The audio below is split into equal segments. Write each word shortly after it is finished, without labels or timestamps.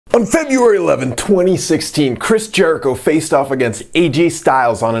On February 11, 2016, Chris Jericho faced off against AJ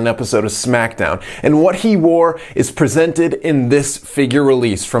Styles on an episode of Smackdown, and what he wore is presented in this figure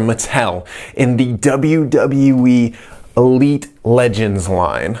release from Mattel in the WWE Elite Legends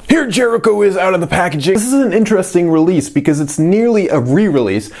line. Here Jericho is out of the packaging. This is an interesting release because it's nearly a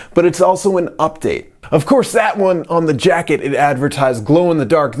re-release, but it's also an update. Of course, that one on the jacket, it advertised glow in the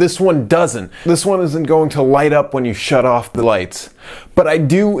dark. This one doesn't. This one isn't going to light up when you shut off the lights. But I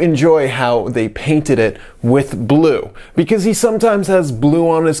do enjoy how they painted it with blue, because he sometimes has blue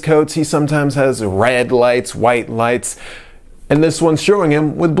on his coats, he sometimes has red lights, white lights, and this one's showing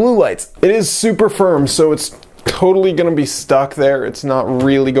him with blue lights. It is super firm, so it's totally going to be stuck there. It's not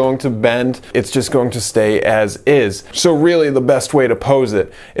really going to bend. It's just going to stay as is. So really the best way to pose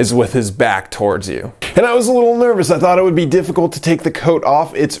it is with his back towards you. And I was a little nervous. I thought it would be difficult to take the coat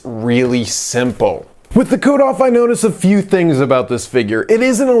off. It's really simple. With the coat off, I noticed a few things about this figure. It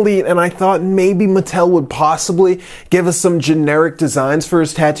is an Elite, and I thought maybe Mattel would possibly give us some generic designs for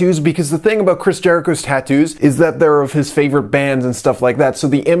his tattoos, because the thing about Chris Jericho's tattoos is that they're of his favorite bands and stuff like that, so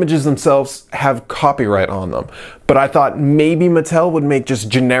the images themselves have copyright on them. But I thought maybe Mattel would make just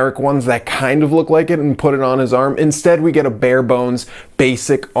generic ones that kind of look like it and put it on his arm. Instead, we get a bare bones,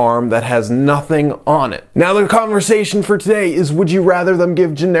 basic arm that has nothing on it. Now the conversation for today is, would you rather them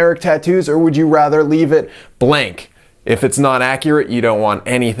give generic tattoos, or would you rather leave it blank? If it's not accurate, you don't want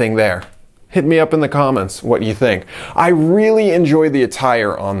anything there. Hit me up in the comments what you think. I really enjoy the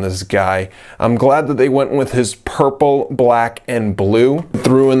attire on this guy. I'm glad that they went with his purple, black, and blue.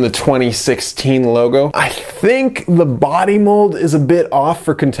 Threw in the 2016 logo. I think the body mold is a bit off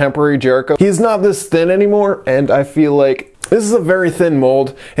for contemporary Jericho. He's not this thin anymore, and I feel like this is a very thin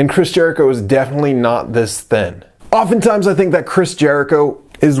mold, and Chris Jericho is definitely not this thin. Oftentimes I think that Chris Jericho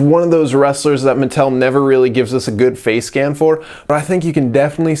is one of those wrestlers that Mattel never really gives us a good face scan for, but I think you can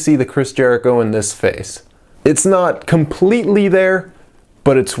definitely see the Chris Jericho in this face. It's not completely there,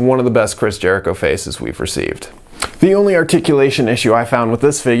 but it's one of the best Chris Jericho faces we've received. The only articulation issue I found with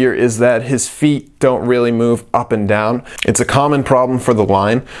this figure is that his feet don't really move up and down. It's a common problem for the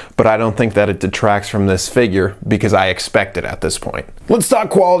line, but I don't think that it detracts from this figure because I expect it at this point. Let's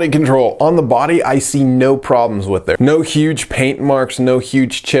talk quality control. On the body, I see no problems with it. No huge paint marks, no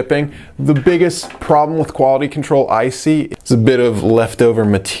huge chipping. The biggest problem with quality control I see is a bit of leftover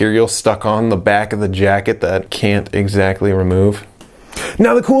material stuck on the back of the jacket that can't exactly remove.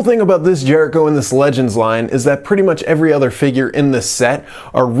 Now the cool thing about this Jericho in this Legends line is that pretty much every other figure in this set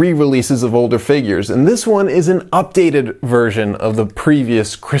are re-releases of older figures, and this one is an updated version of the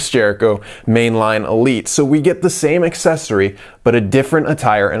previous Chris Jericho mainline Elite. So we get the same accessory, but a different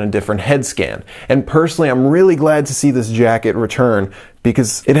attire and a different head scan. And personally, I'm really glad to see this jacket return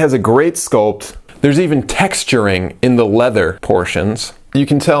because it has a great sculpt. There's even texturing in the leather portions. You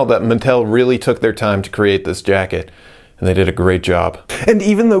can tell that Mattel really took their time to create this jacket, and they did a great job. And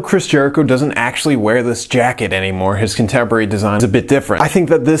even though Chris Jericho doesn't actually wear this jacket anymore, his contemporary design is a bit different. I think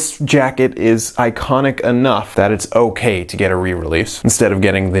that this jacket is iconic enough that it's okay to get a re-release instead of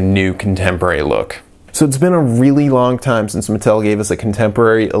getting the new contemporary look. So it's been a really long time since Mattel gave us a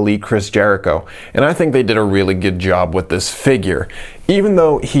contemporary Elite Chris Jericho, and I think they did a really good job with this figure. Even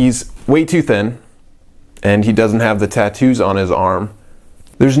though he's way too thin, and he doesn't have the tattoos on his arm,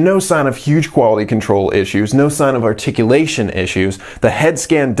 there's no sign of huge quality control issues, no sign of articulation issues. The head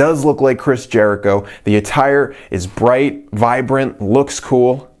scan does look like Chris Jericho. The attire is bright, vibrant, looks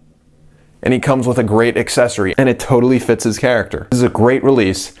cool, and he comes with a great accessory, and it totally fits his character. This is a great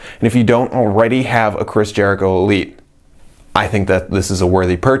release, and if you don't already have a Chris Jericho Elite, I think that this is a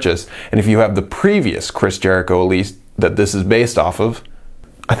worthy purchase. And if you have the previous Chris Jericho Elite that this is based off of,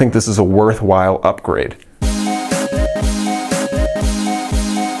 I think this is a worthwhile upgrade.